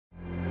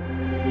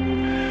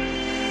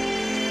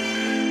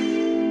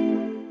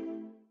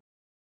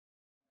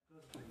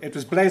It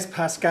was Blaise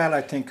Pascal,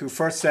 I think, who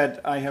first said,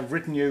 I have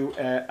written you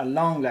a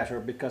long letter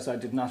because I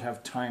did not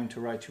have time to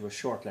write you a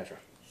short letter.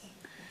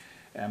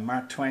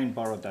 Mark Twain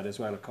borrowed that as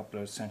well a couple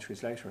of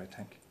centuries later, I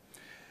think.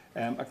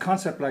 A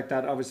concept like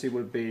that obviously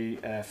will be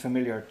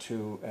familiar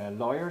to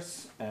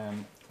lawyers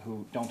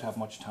who don't have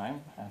much time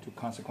and who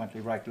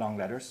consequently write long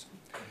letters.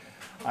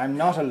 I'm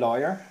not a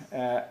lawyer,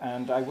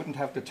 and I wouldn't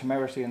have the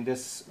temerity in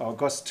this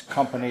august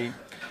company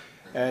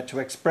to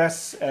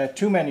express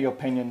too many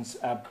opinions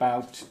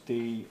about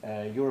the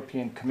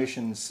European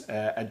Commission's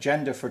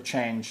agenda for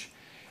change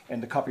in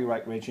the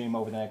copyright regime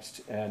over the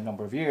next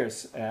number of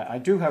years. I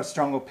do have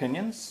strong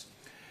opinions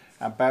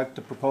about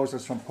the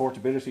proposals from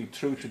portability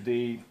through to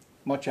the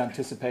much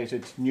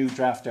anticipated new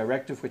draft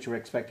directive, which we're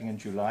expecting in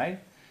July.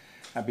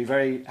 I'd be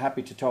very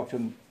happy to talk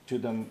to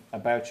them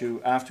about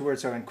you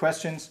afterwards or in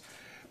questions.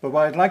 But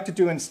what I'd like to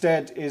do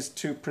instead is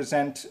to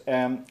present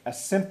a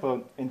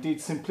simple, indeed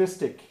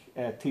simplistic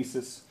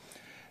thesis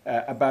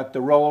about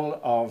the role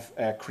of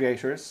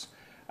creators,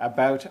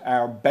 about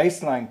our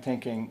baseline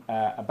thinking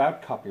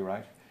about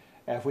copyright,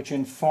 which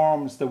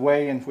informs the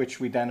way in which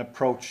we then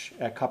approach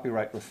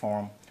copyright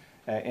reform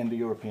in the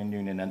European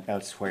Union and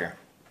elsewhere.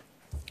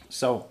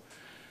 So,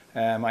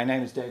 my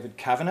name is David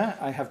Kavanagh.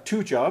 I have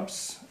two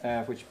jobs,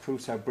 which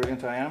proves how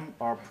brilliant I am,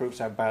 or proves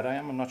how bad I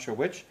am, I'm not sure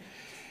which.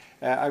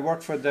 I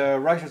work for the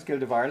Writers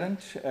Guild of Ireland,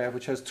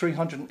 which has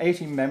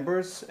 380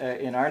 members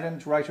in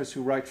Ireland, writers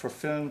who write for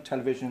film,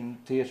 television,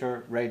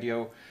 theatre,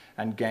 radio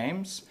and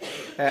games.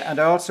 And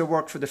I also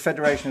work for the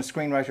Federation of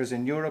Screenwriters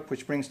in Europe,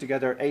 which brings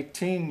together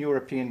 18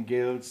 European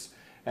guilds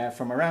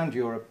from around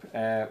Europe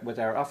with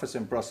our office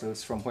in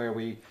Brussels, from where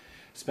we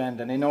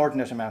spend an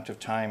inordinate amount of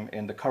time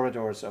in the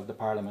corridors of the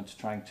Parliament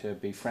trying to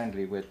be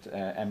friendly with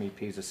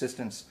MEPs'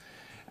 assistants,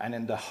 and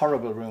in the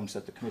horrible rooms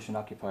that the Commission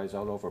occupies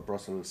all over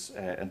Brussels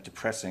and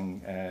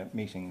depressing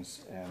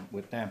meetings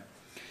with them.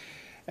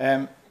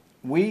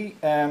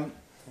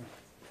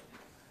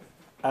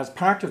 As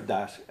part of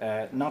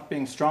that, not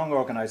being strong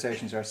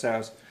organisations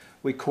ourselves,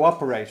 we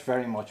cooperate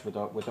very much with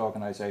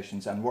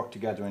organisations and work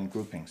together in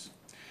groupings.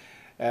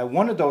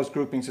 One of those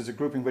groupings is a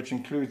grouping which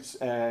includes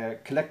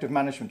collective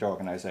management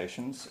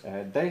organisations.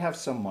 They have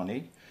some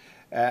money,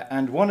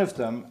 and one of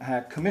them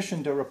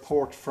commissioned a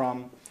report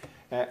from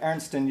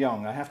Ernst &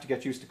 Young. I have to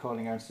get used to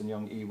calling Ernst &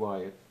 Young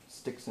EY. It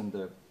sticks in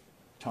the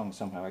tongue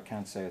somehow. I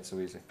can't say it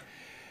so easy.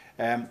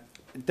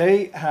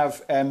 They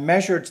have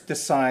measured the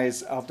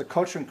size of the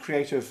culture and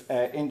creative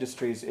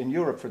industries in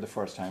Europe for the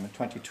first time in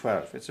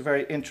 2012. It's a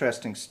very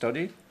interesting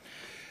study.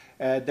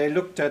 They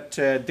looked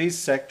at these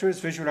sectors: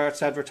 visual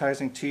arts,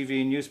 advertising,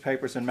 TV,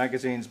 newspapers and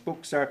magazines,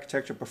 books,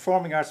 architecture,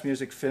 performing arts,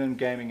 music, film,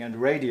 gaming and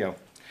radio.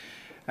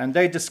 And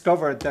they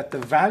discovered that the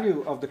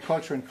value of the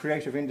culture and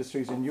creative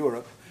industries in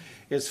Europe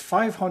is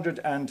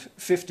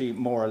 550,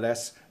 more or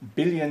less,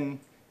 billion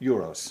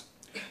euros.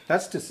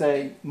 That's to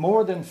say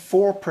more than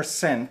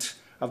 4%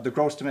 of the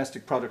gross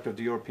domestic product of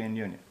the European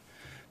Union.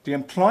 The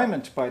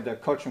employment by the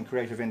culture and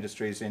creative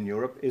industries in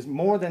Europe is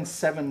more than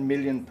 7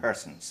 million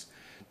persons,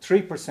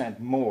 3%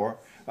 more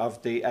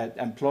of the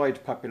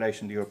employed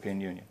population of the European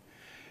Union.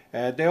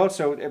 They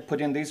also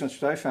put in these ones,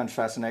 which I found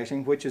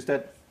fascinating, which is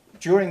that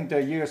during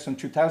the years from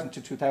 2000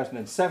 to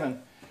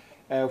 2007,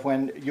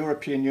 when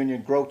European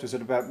Union growth was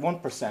at about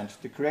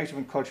 1%, the creative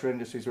and cultural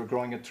industries were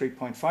growing at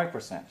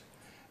 3.5%.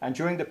 And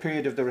during the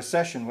period of the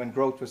recession, when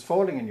growth was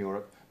falling in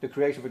Europe, the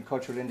creative and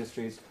cultural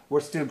industries were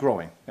still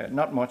growing.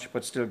 Not much,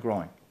 but still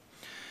growing.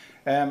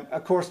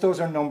 Of course, those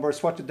are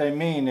numbers. What did they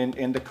mean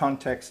in the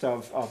context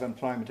of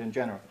employment in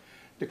general?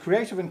 The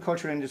creative and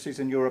cultural industries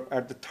in Europe are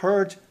the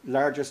third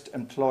largest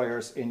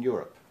employers in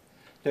Europe.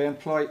 They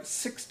employ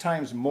 6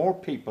 times more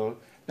people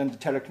than the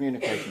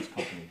telecommunications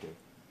company do.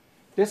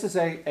 This is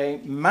a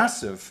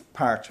massive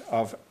part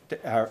of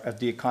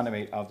the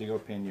economy of the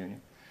European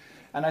Union.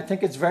 And I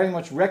think it's very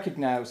much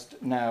recognised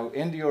now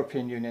in the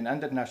European Union and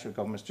the national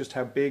governments just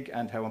how big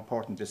and how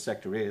important this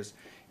sector is,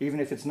 even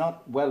if it's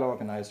not well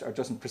organised or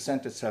doesn't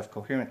present itself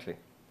coherently.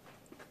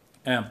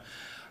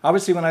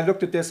 Obviously, when I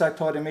looked at this, I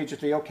thought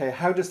immediately, okay,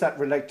 how does that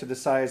relate to the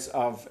size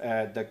of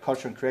the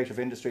culture and creative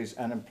industries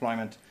and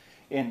employment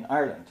in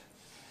Ireland?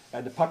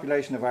 The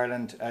population of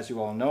Ireland, as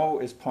you all know,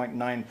 is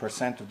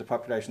 0.9% of the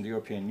population of the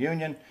European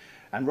Union.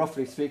 And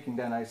roughly speaking,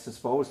 then, I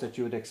suppose that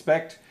you would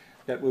expect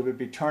that we would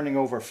be turning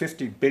over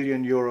 50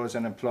 billion euros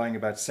and employing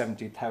about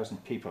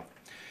 70,000 people.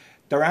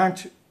 There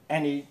aren't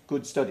any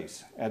good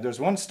studies. There's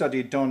one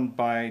study done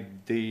by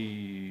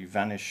the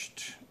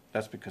vanished,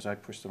 that's because I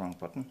pushed the wrong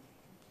button.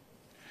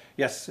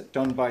 Yes,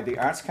 done by the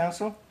Arts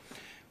Council.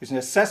 It was an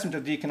assessment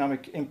of the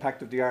economic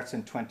impact of the arts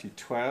in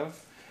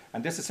 2012.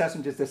 And this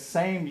assessment is the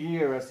same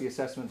year as the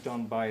assessment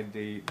done by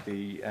the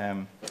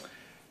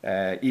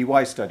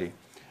EY study.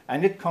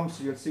 And it comes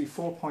to, you'll see,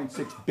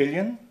 4.6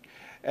 billion,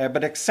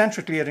 but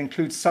eccentrically it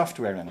includes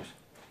software in it.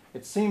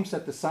 It seems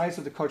that the size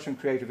of the culture and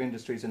creative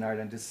industries in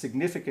Ireland is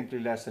significantly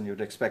less than you'd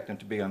expect them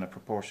to be on a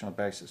proportional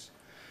basis.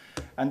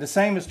 And the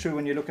same is true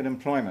when you look at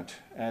employment.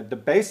 The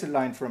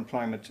baseline for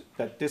employment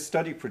that this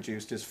study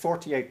produced is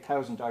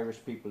 48,000 Irish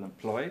people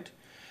employed.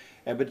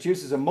 but it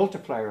uses a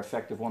multiplier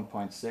effect of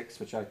 1.6,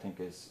 which I think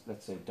is,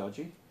 let's say,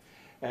 dodgy.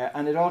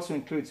 And it also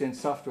includes in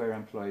software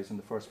employees in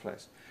the first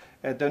place.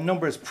 The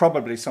number is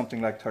probably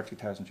something like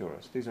 30,000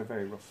 euros. These are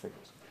very rough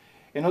figures.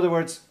 In other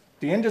words,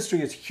 the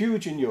industry is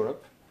huge in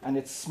Europe, and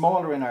it's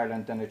smaller in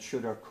Ireland than it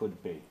should or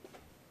could be.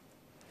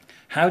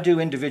 How do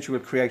individual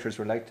creators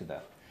relate to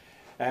that?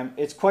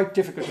 It's quite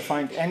difficult to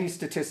find any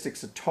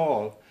statistics at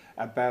all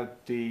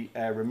about the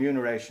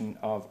remuneration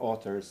of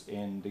authors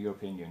in the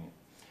European Union.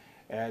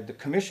 The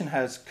Commission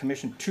has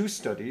commissioned 2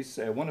 studies,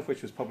 one of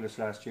which was published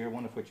last year,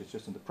 one of which is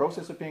just in the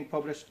process of being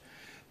published.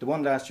 The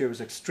one last year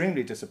was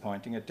extremely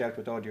disappointing. It dealt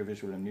with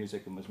audiovisual and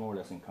music and was more or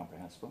less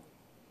incomprehensible.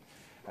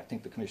 I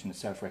think the Commission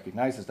itself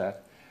recognises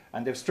that.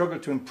 And they've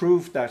struggled to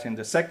improve that in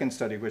the second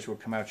study, which will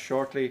come out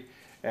shortly,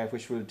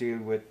 which will deal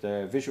with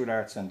visual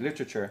arts and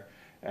literature.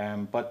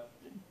 But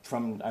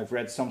I've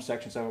read some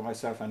sections of it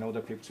myself. I know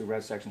there are people who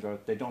read sections of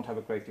it. They don't have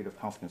a great deal of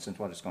confidence in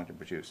what it's going to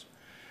produce.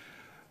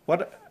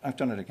 I've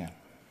done it again.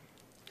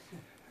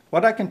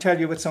 What I can tell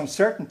you with some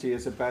certainty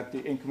is about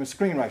the income of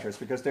screenwriters,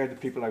 because they're the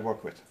people I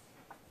work with.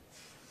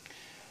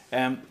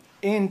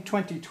 In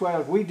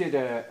 2012, we did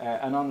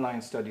an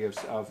online study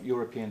of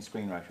European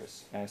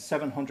screenwriters.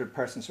 700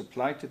 persons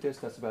applied to this.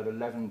 That's about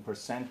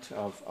 11%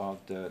 of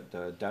the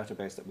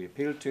database that we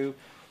appealed to,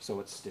 so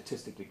it's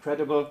statistically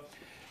credible.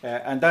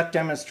 And that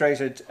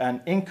demonstrated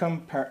an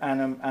income per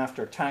annum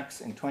after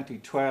tax in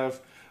 2012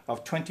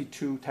 of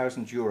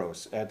 22,000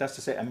 euros. That's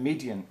to say a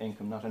median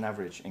income, not an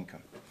average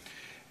income.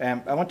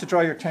 I want to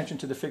draw your attention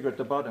to the figure at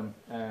the bottom,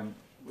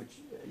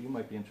 which you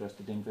might be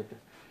interested in, Victor.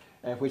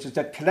 Which is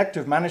that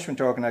collective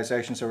management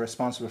organisations are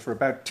responsible for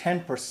about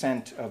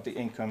 10% of the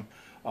income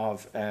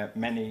of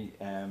about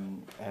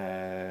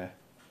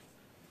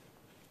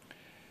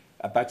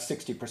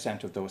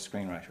 60% of those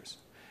screenwriters.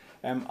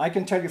 I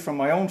can tell you from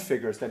my own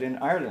figures that in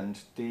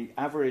Ireland, the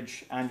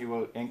average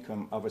annual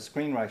income of a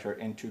screenwriter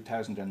in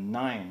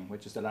 2009,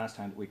 which is the last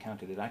time that we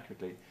counted it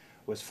accurately,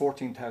 was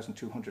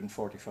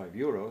 14,245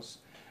 euros,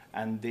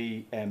 and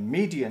the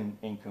median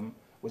income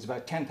was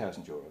about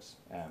 10,000 euros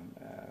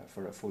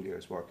for a full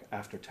year's work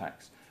after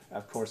tax.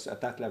 Of course,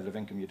 at that level of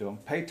income, you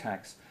don't pay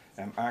tax.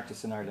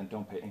 Artists in Ireland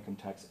don't pay income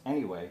tax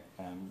anyway,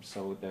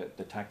 so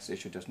the tax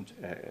issue doesn't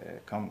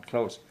come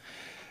close.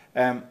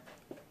 And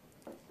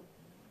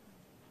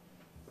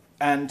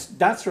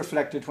that's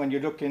reflected when you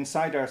look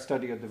inside our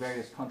study of the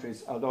various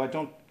countries.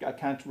 Although I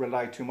can't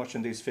rely too much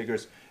on these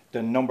figures,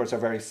 the numbers are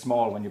very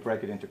small when you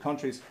break it into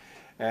countries.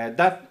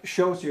 That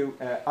shows you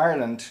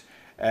Ireland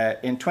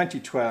in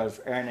 2012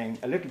 earning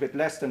a little bit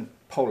less than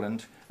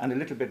Poland and a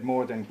little bit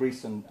more than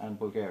Greece and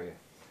Bulgaria.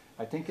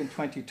 I think in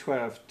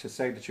 2012, to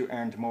say that you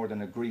earned more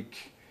than a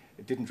Greek,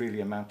 it didn't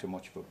really amount to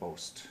much of a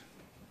boast.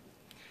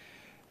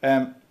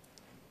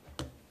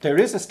 There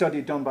is a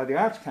study done by the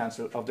Arts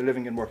Council of the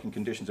living and working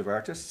conditions of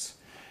artists,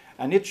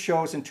 and it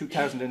shows in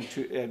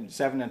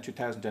 2007 and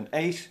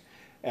 2008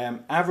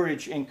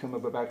 average income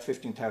of about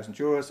 15,000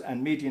 euros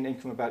and median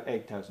income about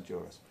 8,000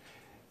 euros.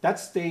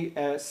 That's the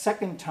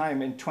second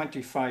time in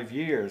 25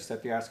 years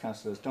that the Arts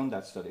Council has done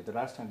that study. The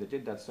last time they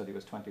did that study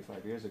was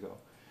 25 years ago.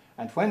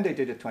 And when they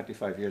did it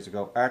 25 years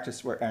ago,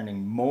 artists were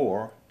earning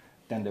more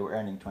than they were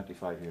earning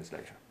 25 years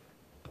later.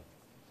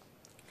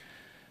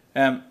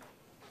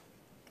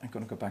 I'm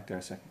going to go back there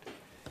a second.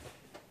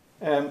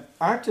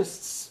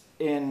 Artists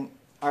in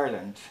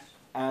Ireland,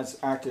 as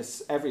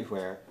artists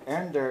everywhere,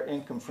 earn their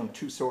income from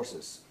 2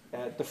 sources.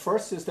 The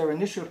first is their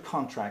initial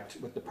contract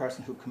with the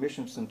person who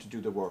commissions them to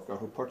do the work or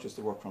who purchased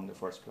the work from in the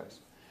first place.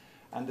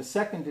 And the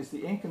second is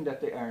the income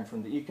that they earn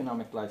from the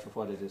economic life of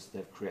what it is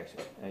they've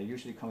created,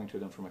 usually coming to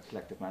them from a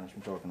collective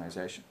management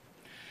organisation.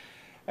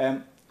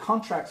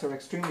 Contracts are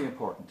extremely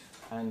important,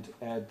 and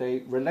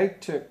they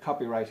relate to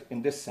copyright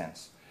in this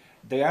sense.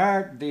 They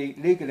are the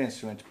legal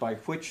instrument by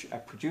which a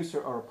producer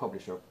or a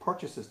publisher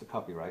purchases the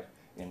copyright.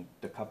 In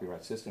the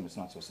copyright system, it's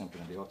not so simple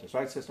in the author's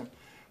rights system,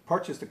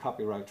 purchase the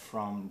copyright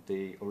from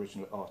the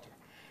original author.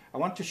 I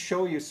want to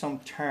show you some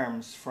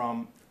terms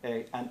from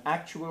an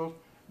actual,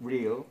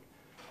 real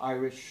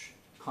Irish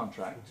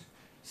contract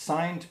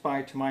signed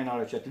by, to my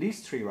knowledge, at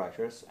least 3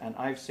 writers, and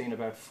I've seen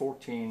about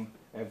 14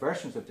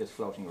 versions of this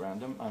floating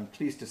around them. I'm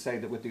pleased to say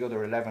that with the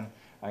other 11,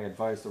 I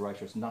advised the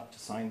writers not to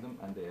sign them,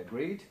 and they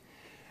agreed.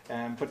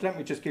 But let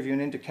me just give you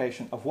an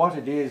indication of what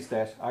it is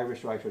that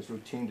Irish writers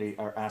routinely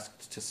are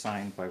asked to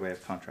sign by way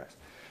of contract.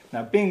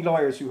 Now, being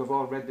lawyers, you have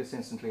all read this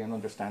instantly and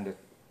understand it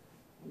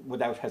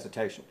without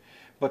hesitation.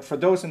 But for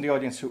those in the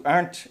audience who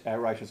aren't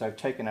writers, I've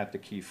taken out the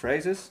key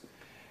phrases.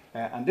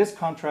 And this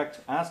contract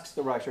asks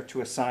the writer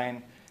to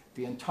assign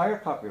the entire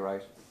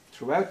copyright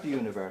throughout the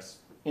universe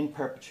in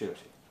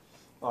perpetuity.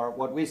 Or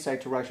what we say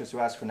to writers who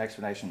ask for an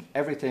explanation,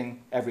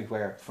 everything,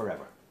 everywhere,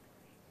 forever.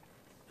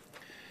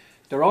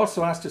 They're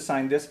also asked to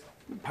sign this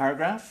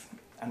paragraph,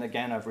 and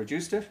again I've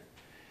reduced it,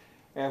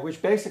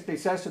 which basically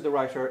says to the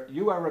writer,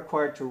 you are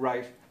required to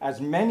write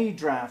as many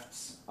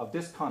drafts of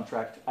this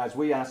contract as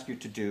we ask you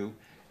to do,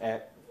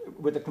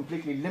 with a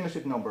completely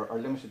limited number or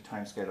limited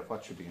timescale of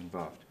what should be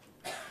involved.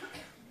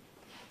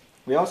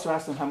 We also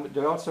ask them,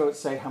 they also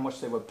say how much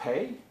they will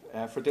pay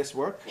for this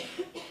work,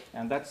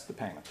 and that's the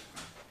payment.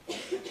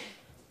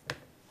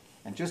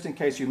 And just in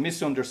case you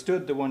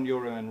misunderstood the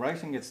 €1 in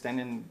writing, it's then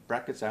in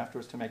brackets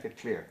afterwards to make it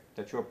clear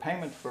that your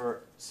payment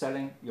for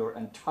selling your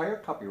entire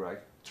copyright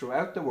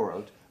throughout the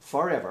world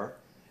forever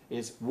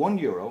is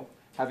 €1,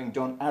 having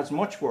done as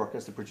much work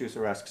as the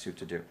producer asks you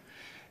to do.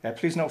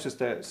 Please notice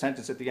the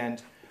sentence at the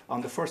end,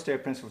 on the first day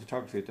of principal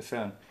photography of the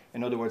film.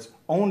 In other words,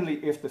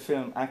 only if the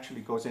film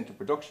actually goes into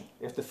production.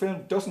 If the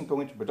film doesn't go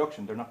into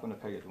production, they're not going to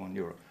pay you the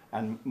 €1.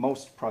 And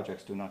most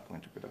projects do not go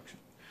into production.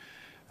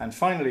 And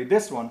finally,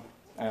 this one,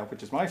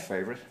 which is my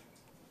favorite,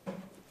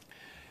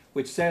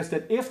 which says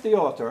that if the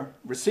author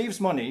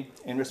receives money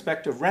in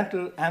respect of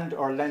rental and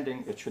or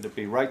lending, it should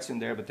be rights in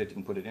there, but they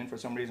didn't put it in for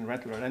some reason,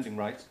 rental or lending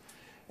rights,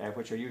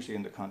 which are usually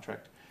in the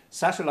contract,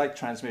 satellite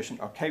transmission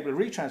or cable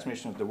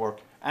retransmission of the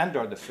work and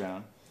or the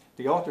film,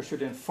 the author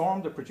should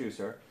inform the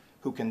producer,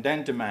 who can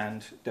then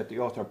demand that the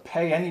author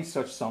pay any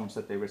such sums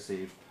that they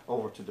receive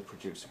over to the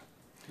producer.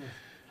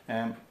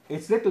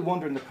 It's little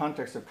wonder in the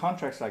context of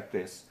contracts like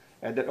this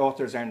that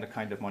authors earn the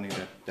kind of money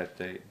that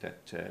they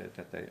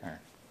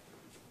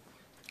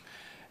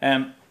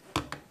earn.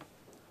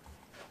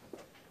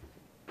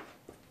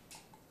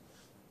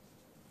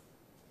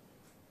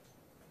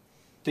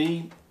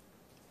 The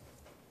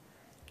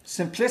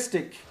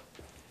simplistic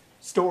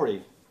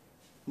story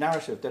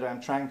narrative that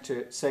I'm trying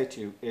to say to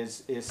you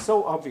is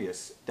so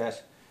obvious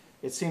that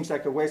it seems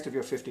like a waste of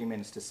your 15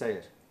 minutes to say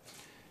it.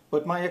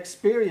 But my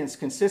experience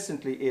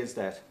consistently is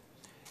that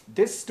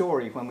this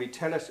story, when we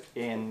tell it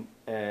in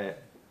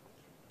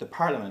the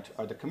Parliament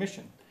or the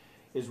Commission,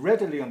 is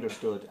readily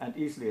understood and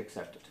easily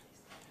accepted.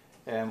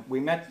 We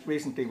met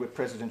recently with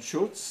President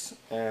Schulz,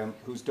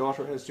 whose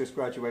daughter has just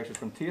graduated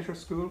from theatre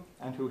school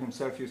and who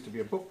himself used to be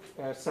a book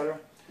seller.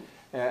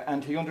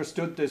 And he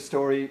understood this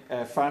story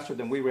faster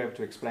than we were able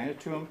to explain it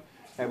to him.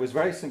 Was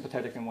very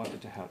sympathetic and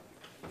wanted to help.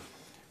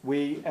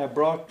 We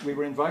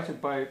were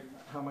invited by,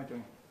 how am I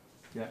doing?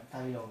 Yeah.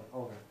 Time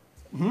over.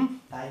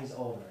 Time's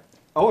over.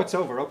 Oh, it's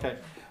over, okay.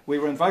 We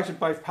were invited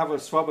by Pavel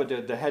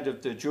Svoboda, the head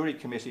of the jury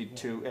committee,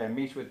 to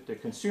meet with the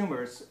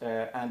consumers,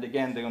 and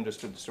again, they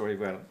understood the story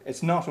well.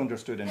 It's not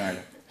understood in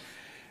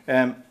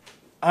Ireland.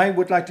 I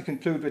would like to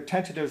conclude with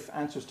tentative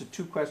answers to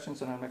two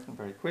questions, and I'll make them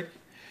very quick.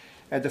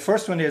 The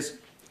first one is,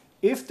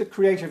 if the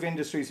creative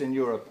industries in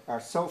Europe are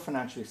so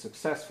financially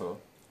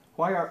successful,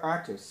 why are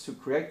artists who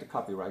create the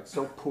copyright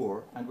so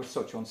poor and with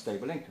such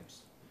unstable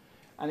incomes?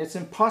 And it's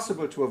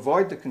impossible to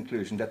avoid the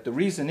conclusion that the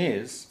reason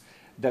is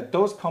that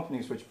those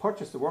companies which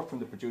purchase the work from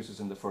the producers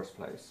in the first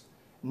place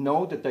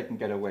know that they can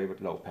get away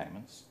with low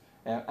payments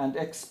and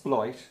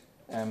exploit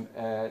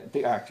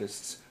the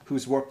artists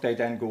whose work they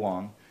then go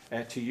on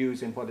to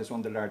use in what is one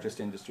of the largest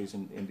industries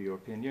in the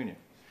European Union.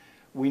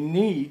 We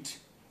need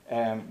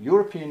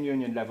European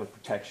Union level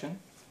protection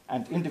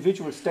and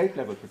individual state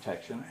level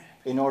protection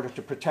in order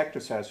to protect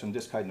ourselves from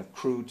this kind of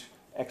crude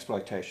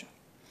exploitation.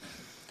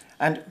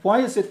 And why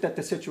is it that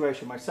the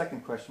situation, my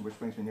second question, which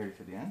brings me nearly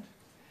to the end,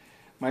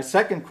 my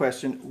second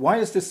question, why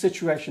is this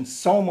situation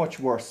so much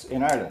worse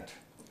in Ireland?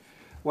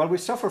 Well, we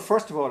suffer,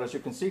 first of all, as you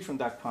can see from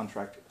that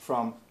contract,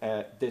 from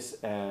this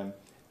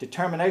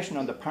determination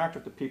on the part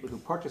of the people who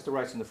purchased the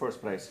rights in the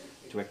first place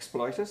to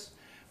exploit us,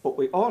 but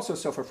we also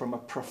suffer from a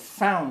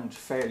profound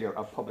failure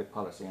of public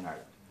policy in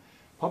Ireland.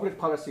 Public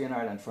policy in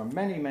Ireland for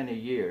many, many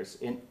years,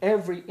 in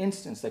every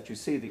instance that you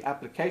see the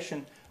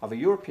application of a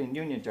European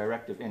Union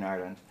directive in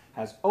Ireland,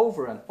 has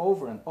over and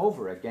over and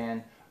over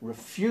again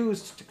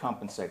refused to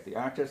compensate the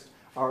artist,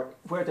 or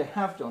where they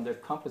have done,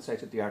 they've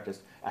compensated the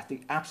artist at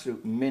the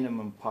absolute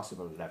minimum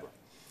possible level.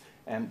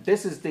 And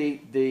this is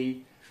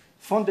the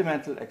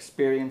fundamental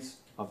experience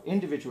of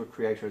individual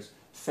creators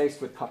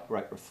faced with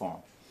copyright reform.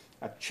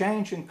 A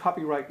change in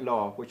copyright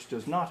law which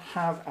does not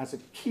have as a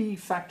key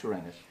factor in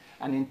it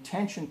an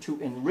intention to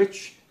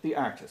enrich the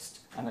artist,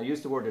 and I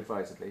use the word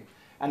advisedly,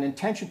 an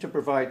intention to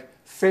provide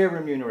fair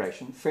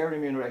remuneration. Fair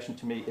remuneration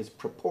to me is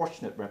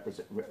proportionate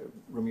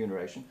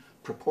remuneration,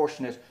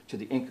 proportionate to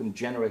the income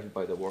generated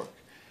by the work.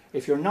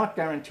 If you're not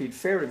guaranteed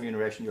fair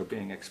remuneration, you're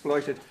being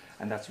exploited,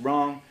 and that's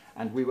wrong,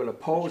 and we will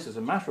oppose as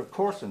a matter of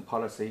course in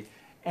policy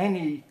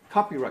any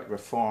copyright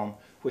reform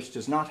which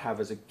does not have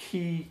as a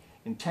key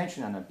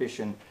intention and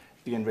ambition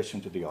the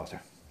enrichment of the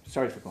author.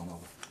 Sorry for going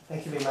over.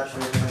 Thank you very much for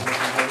your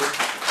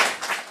presentation.